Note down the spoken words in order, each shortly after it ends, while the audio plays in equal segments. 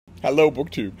Hello,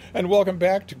 BookTube, and welcome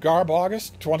back to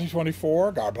Garbaugust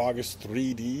 2024, Garbaugust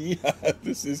 3D.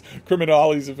 This is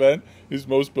Criminali's event, his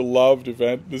most beloved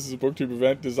event. This is a BookTube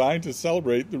event designed to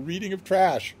celebrate the reading of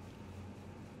trash.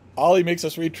 Ollie makes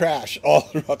us read trash all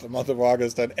throughout the month of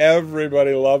August, and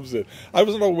everybody loves it. I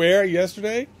wasn't aware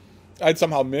yesterday, I'd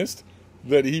somehow missed,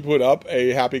 that he put up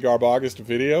a Happy Garbaugust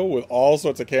video with all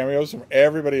sorts of cameos from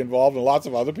everybody involved and lots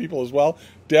of other people as well.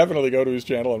 Definitely go to his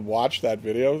channel and watch that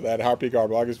video. That Happy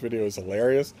Garbaugust video is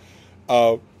hilarious.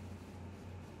 Although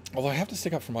I have to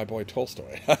stick up for my boy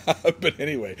Tolstoy. But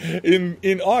anyway,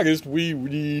 in August, we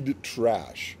read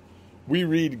trash. We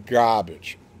read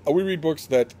garbage. We read books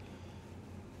that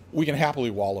we can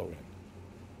happily wallow in.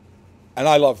 And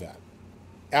I love that.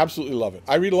 Absolutely love it.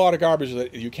 I read a lot of garbage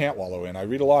that you can't wallow in. I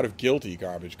read a lot of guilty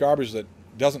garbage. Garbage that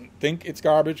doesn't think it's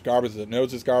garbage. Garbage that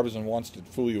knows it's garbage and wants to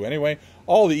fool you anyway.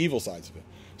 All the evil sides of it.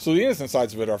 So the innocent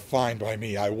sides of it are fine by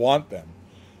me. I want them.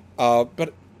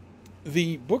 But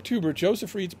the booktuber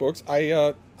Joseph reads books.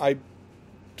 I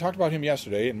talked about him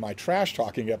yesterday in my trash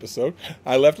talking episode.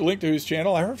 I left a link to his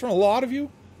channel. I heard from a lot of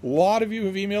you. A lot of you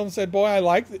have emailed and said, "Boy, I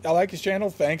like his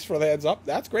channel. Thanks for the heads up."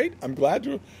 That's great. I'm glad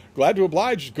to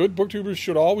oblige. Good booktubers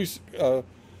should always.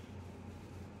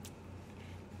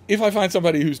 If I find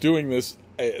somebody who's doing this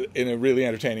in a really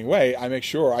entertaining way, I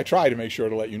try to make sure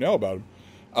to let you know about him.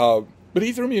 But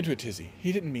he threw me into a tizzy.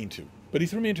 He didn't mean to, but he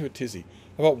threw me into a tizzy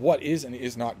about what is and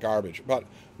is not garbage, about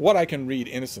what I can read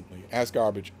innocently as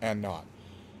garbage and not.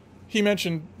 He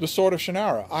mentioned The Sword of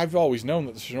Shannara. I've always known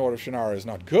that The Sword of Shannara is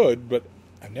not good, but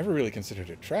I've never really considered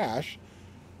it trash.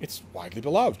 It's widely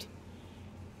beloved.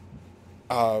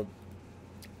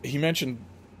 He mentioned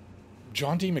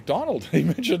John D. MacDonald. He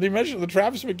mentioned the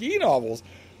Travis McGee novels.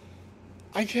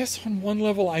 I guess on one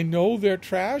level I know they're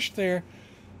trash. They're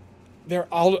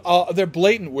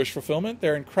blatant wish fulfillment.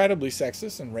 They're incredibly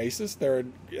sexist and racist.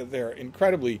 They're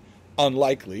incredibly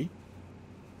unlikely.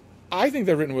 I think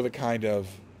they're written with a kind of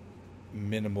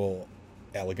minimal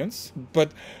elegance,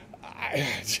 but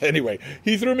anyway,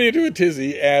 he threw me into a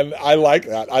tizzy, and I like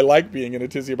that. I like being in a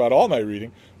tizzy about all my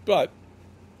reading, but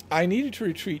I needed to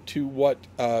retreat to what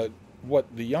the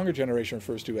younger generation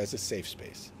refers to as a safe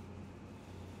space.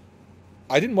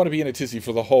 I didn't want to be in a tizzy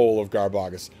for the whole of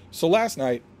Garbaugust, so last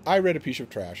night I read a piece of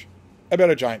trash about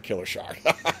a giant killer shark.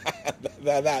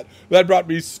 that brought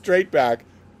me straight back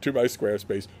to my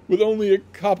Squarespace, with only a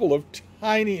couple of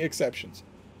tiny exceptions.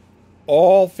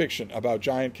 All fiction about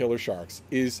giant killer sharks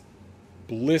is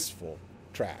blissful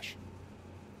trash.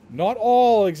 Not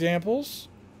all examples.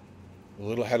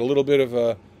 Had a little bit of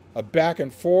a back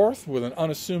and forth with an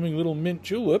unassuming little mint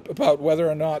julep about whether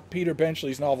or not Peter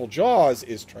Benchley's novel Jaws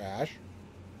is trash.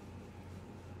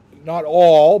 Not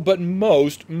all, but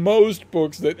most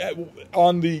books that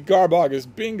on the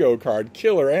Garbaugust bingo card,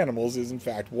 killer animals is in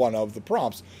fact one of the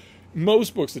prompts.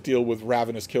 Most books that deal with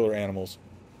ravenous killer animals,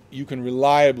 you can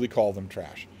reliably call them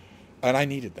trash. And I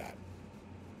needed that.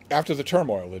 After the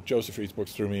turmoil that Joseph Reed's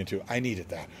books threw me into, I needed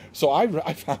that. So I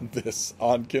found this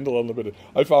on Kindle Unlimited.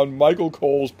 I found Michael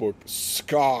Cole's book,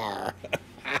 Scar.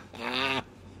 I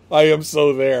am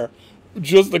so there.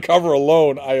 Just the cover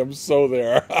alone, I am so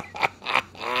there.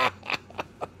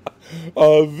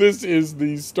 This is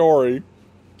the story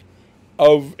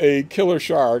of a killer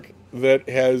shark that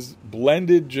has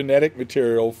blended genetic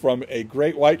material from a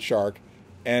great white shark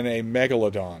and a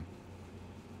megalodon.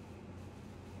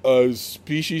 A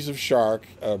species of shark,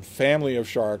 a family of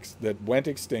sharks that went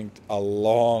extinct a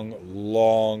long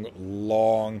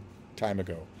time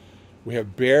ago. We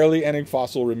have barely any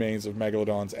fossil remains of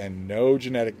megalodons and no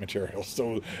genetic material.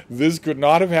 So this could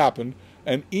not have happened.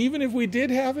 And even if we did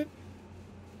have it,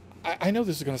 I know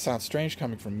this is going to sound strange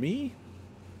coming from me,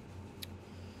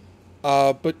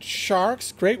 but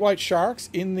sharks, great white sharks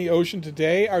in the ocean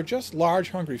today are just large,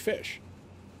 hungry fish.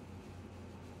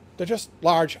 They're just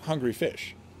large, hungry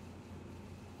fish.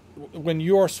 When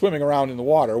you're swimming around in the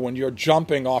water, when you're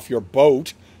jumping off your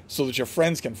boat so that your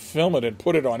friends can film it and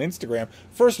put it on Instagram,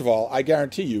 first of all, I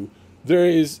guarantee you, there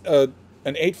is an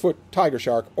 8-foot tiger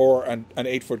shark or an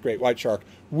 8-foot great white shark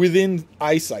within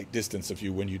eyesight distance of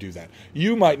you when you do that.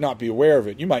 You might not be aware of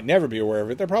it. You might never be aware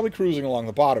of it. They're probably cruising along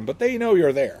the bottom, but they know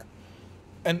you're there.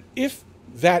 And if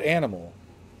that animal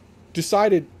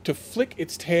decided to flick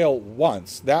its tail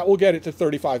once, that will get it to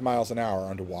 35 miles an hour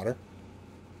underwater.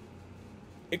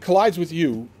 It collides with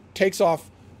you, takes off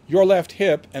your left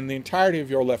hip and the entirety of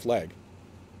your left leg.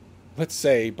 Let's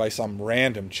say, by some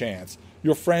random chance,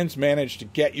 your friends manage to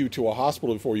get you to a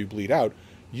hospital before you bleed out.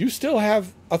 you still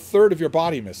have a third of your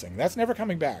body missing. That's never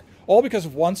coming back. All because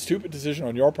of one stupid decision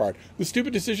on your part. The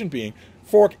stupid decision being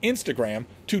fork Instagram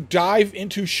to dive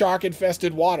into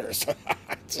shark-infested waters.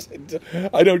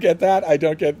 I don't get that. I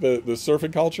don't get the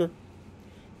surfing culture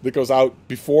that goes out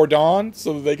before dawn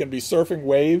so that they can be surfing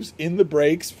waves in the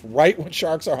breaks right when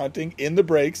sharks are hunting, in the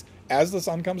breaks as the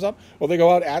sun comes up. Well, they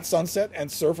go out at sunset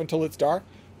and surf until it's dark.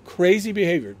 Crazy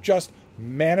behavior. Just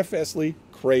manifestly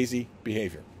crazy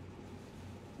behavior.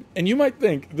 And you might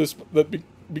think that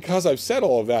because I've said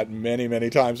all of that many,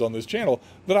 many times on this channel,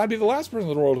 that I'd be the last person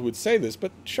in the world who would say this,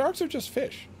 but sharks are just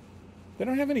fish. They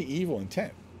don't have any evil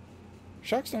intent.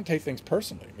 Sharks don't take things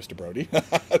personally, Mr. Brody.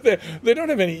 They don't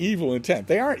have any evil intent.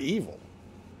 They aren't evil.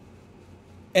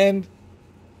 And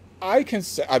I can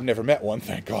say, I've never met one,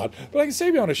 thank God, but I can say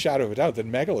beyond a shadow of a doubt that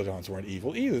megalodons weren't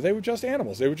evil either. They were just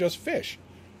animals. They were just fish.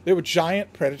 They were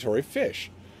giant predatory fish.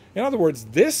 In other words,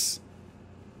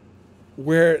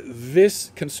 where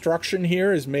this construction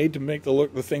here is made to make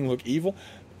the thing look evil,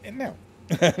 no.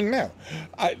 No.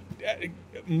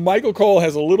 Michael Cole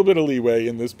has a little bit of leeway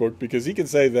in this book because he can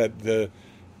say that the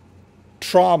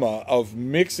trauma of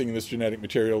mixing this genetic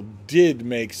material did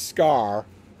make Scar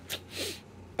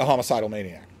a homicidal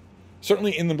maniac.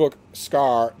 Certainly in the book,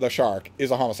 Scar, the shark,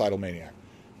 is a homicidal maniac.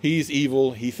 He's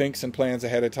evil. He thinks and plans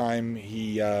ahead of time.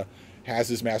 He has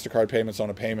his MasterCard payments on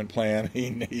a payment plan.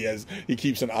 He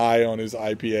keeps an eye on his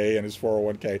IPA and his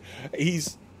 401k.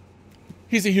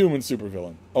 He's a human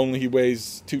supervillain, only he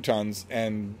weighs 2 tons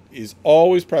and is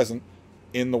always present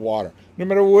in the water. No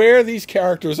matter where these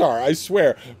characters are, I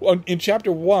swear. In Chapter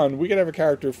 1, we could have a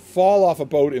character fall off a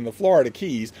boat in the Florida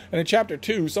Keys, and in Chapter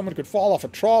 2, someone could fall off a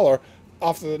trawler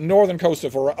off the northern coast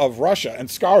of Russia, and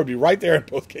Scar would be right there in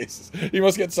both cases. He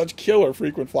must get such killer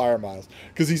frequent flyer miles,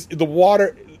 because the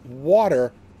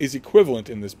water is equivalent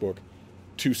in this book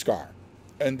to Scar.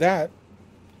 And that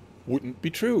wouldn't be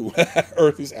true.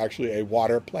 Earth is actually a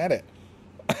water planet.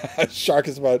 A shark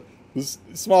is about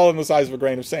smaller than the size of a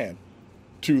grain of sand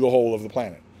to the whole of the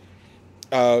planet.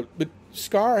 But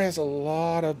Scar has a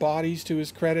lot of bodies to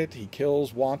his credit. He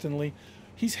kills wantonly.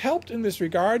 He's helped in this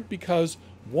regard because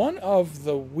one of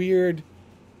the weird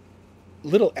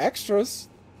little extras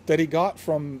that he got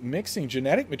from mixing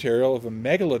genetic material of a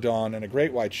megalodon and a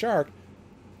great white shark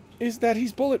is that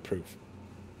he's bulletproof.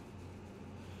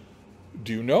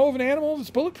 Do you know of an animal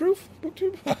that's bulletproof,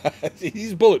 BookTube?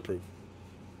 He's bulletproof.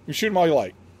 You shoot him all you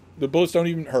like. The bullets don't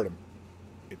even hurt him.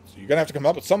 You're going to have to come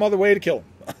up with some other way to kill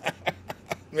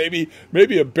him.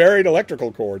 maybe a buried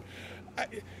electrical cord.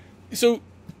 So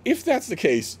if that's the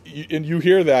case, and you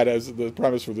hear that as the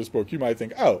premise for this book, you might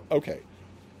think, oh, okay.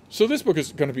 So this book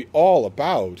is going to be all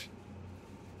about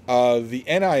the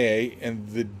NIA and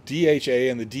the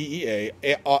DHA and the DEA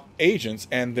agents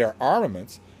and their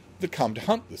armaments that come to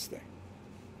hunt this thing.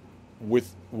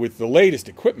 With the latest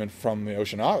equipment from the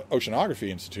Oceanography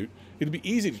Institute, it'll be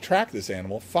easy to track this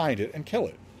animal, find it, and kill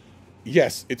it.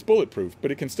 Yes, it's bulletproof,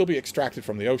 but it can still be extracted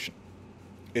from the ocean.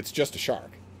 It's just a shark.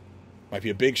 Might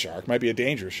be a big shark, might be a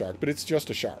dangerous shark, but it's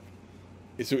just a shark.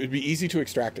 So it'd be easy to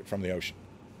extract it from the ocean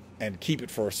and keep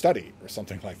it for a study or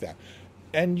something like that.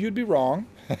 And you'd be wrong.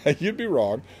 You'd be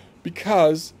wrong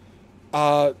because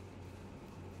there's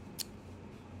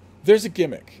a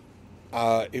gimmick.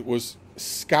 It was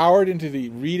scoured into the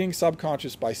reading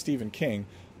subconscious by Stephen King,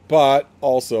 but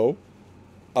also,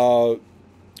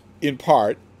 in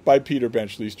part, by Peter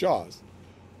Benchley's Jaws.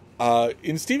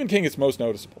 In Stephen King, it's most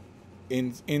noticeable.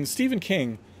 In Stephen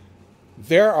King,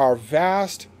 there are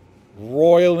vast,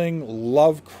 roiling,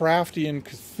 Lovecraftian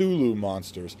Cthulhu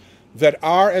monsters that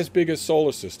are as big as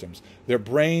solar systems. Their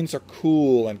brains are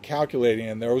cool and calculating,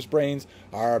 and those brains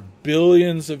are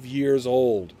billions of years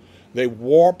old. They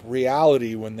warp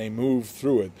reality when they move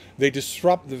through it. They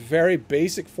disrupt the very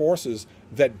basic forces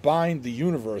that bind the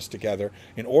universe together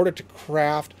in order to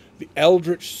craft the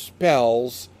eldritch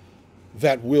spells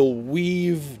that will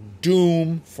weave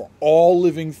doom for all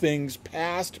living things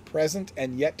past, present,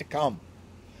 and yet to come.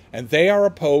 And they are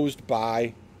opposed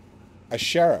by a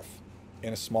sheriff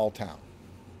in a small town.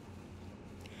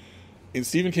 In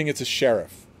Stephen King, it's a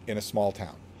sheriff in a small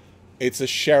town. It's a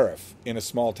sheriff in a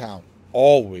small town.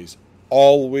 Always,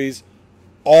 always,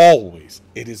 always.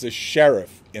 It is a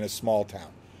sheriff in a small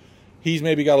town. He's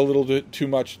maybe got a little bit too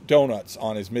much donuts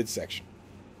on his midsection.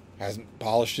 Hasn't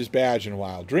polished his badge in a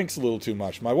while. Drinks a little too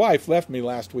much. My wife left me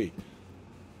last week.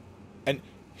 And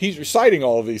he's reciting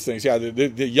all of these things. Yeah, the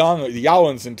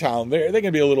Yowans in town, they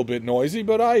can be a little bit noisy,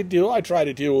 but I try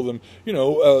to deal with them,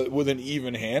 with an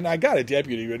even hand. I got a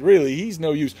deputy, but really, he's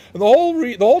no use. And the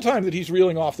whole time that he's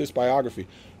reeling off this biography,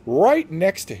 right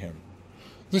next to him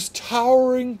This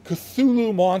towering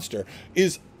Cthulhu monster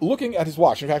is looking at his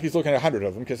watch. In fact, he's looking at 100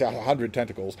 of them, because they have 100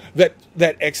 tentacles that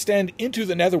extend into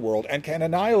the netherworld and can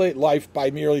annihilate life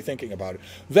by merely thinking about it.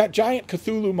 That giant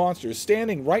Cthulhu monster is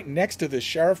standing right next to this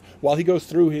sheriff while he goes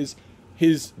through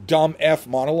his dumb F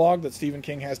monologue that Stephen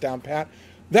King has down pat.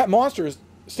 That monster is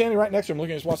standing right next to him,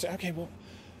 looking at his watch, saying, okay, well,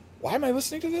 why am I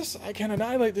listening to this? I can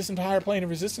annihilate this entire plane of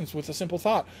resistance with a simple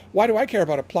thought. Why do I care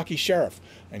about a plucky sheriff?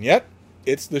 And yet,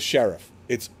 it's the sheriff.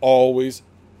 It's always,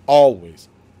 always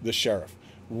the sheriff.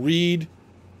 Read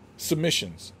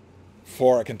submissions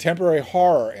for a contemporary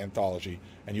horror anthology,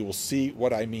 and you will see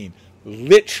what I mean.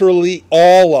 Literally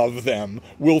all of them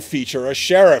will feature a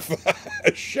sheriff.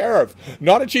 A sheriff.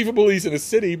 Not a chief of police in a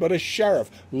city, but a sheriff.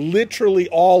 Literally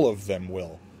all of them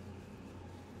will.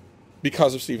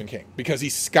 Because of Stephen King. Because he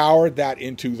scoured that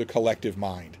into the collective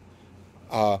mind.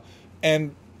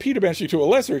 And Peter Benchley, to a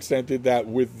lesser extent, did that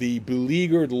with the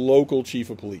beleaguered local chief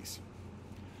of police.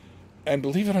 And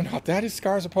believe it or not, that is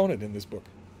Scar's opponent in this book.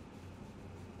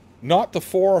 Not the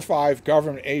 4 or 5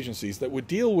 government agencies that would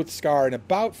deal with Scar in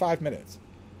about 5 minutes,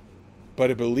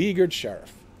 but a beleaguered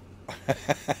sheriff.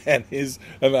 And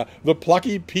the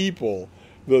plucky people,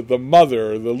 the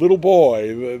mother, the little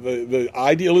boy, the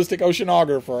idealistic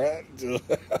oceanographer.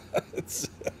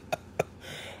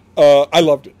 I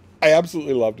loved it. I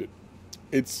absolutely loved it.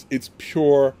 It's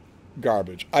pure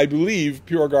garbage. I believe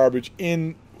pure garbage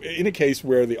in a case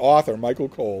where the author, Michael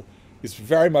Cole, is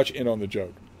very much in on the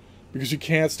joke. Because you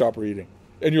can't stop reading.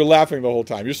 And you're laughing the whole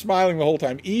time. You're smiling the whole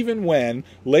time. Even when,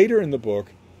 later in the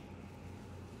book,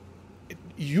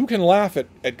 you can laugh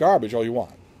at garbage all you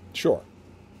want. Sure.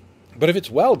 But if it's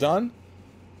well done,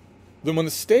 then when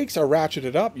the stakes are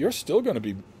ratcheted up, you're still going to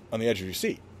be on the edge of your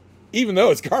seat. Even though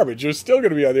it's garbage, you're still going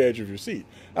to be on the edge of your seat.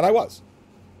 And I was.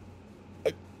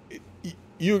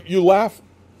 You laugh,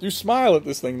 you smile at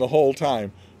this thing the whole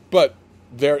time. But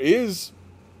there is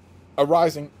a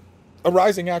rising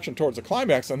action towards a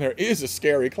climax, and there is a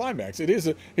scary climax. It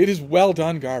is well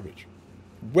done garbage.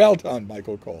 Well done,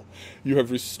 Michael Cole. You have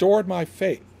restored my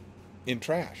faith in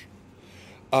trash,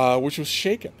 which was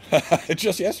shaken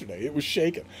just yesterday. It was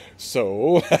shaken.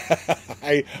 So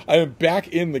I am back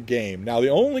in the game. Now, the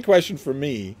only question for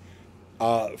me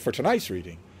for tonight's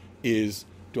reading is,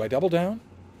 do I double down?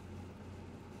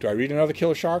 Do I read another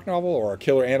killer shark novel or a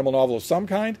killer animal novel of some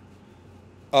kind?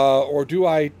 Or do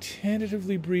I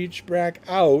tentatively breach back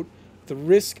out the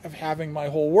risk of having my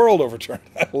whole world overturned?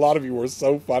 A lot of you were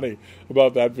so funny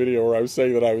about that video where I was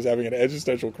saying that I was having an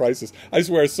existential crisis. I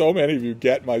swear so many of you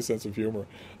get my sense of humor.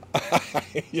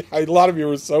 A lot of you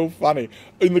were so funny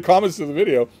in the comments to the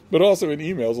video, but also in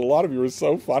emails. A lot of you were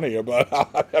so funny about how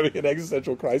I'm having an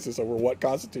existential crisis over what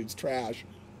constitutes trash.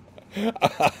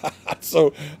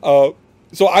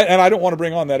 So I don't want to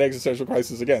bring on that existential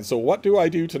crisis again. So what do I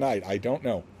do tonight? I don't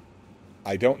know.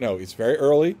 I don't know. It's very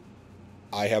early.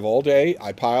 I have all day.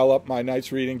 I pile up my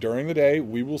night's reading during the day.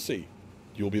 We will see.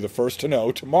 You'll be the first to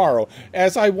know tomorrow,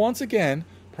 as I once again,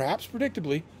 perhaps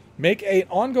predictably, make an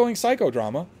ongoing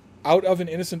psychodrama out of an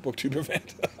innocent booktube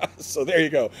event. So there you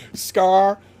go.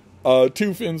 Scar, 2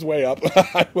 fins way up.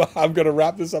 I'm going to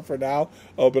wrap this up for now,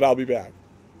 but I'll be back.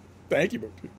 Thank you, booktube.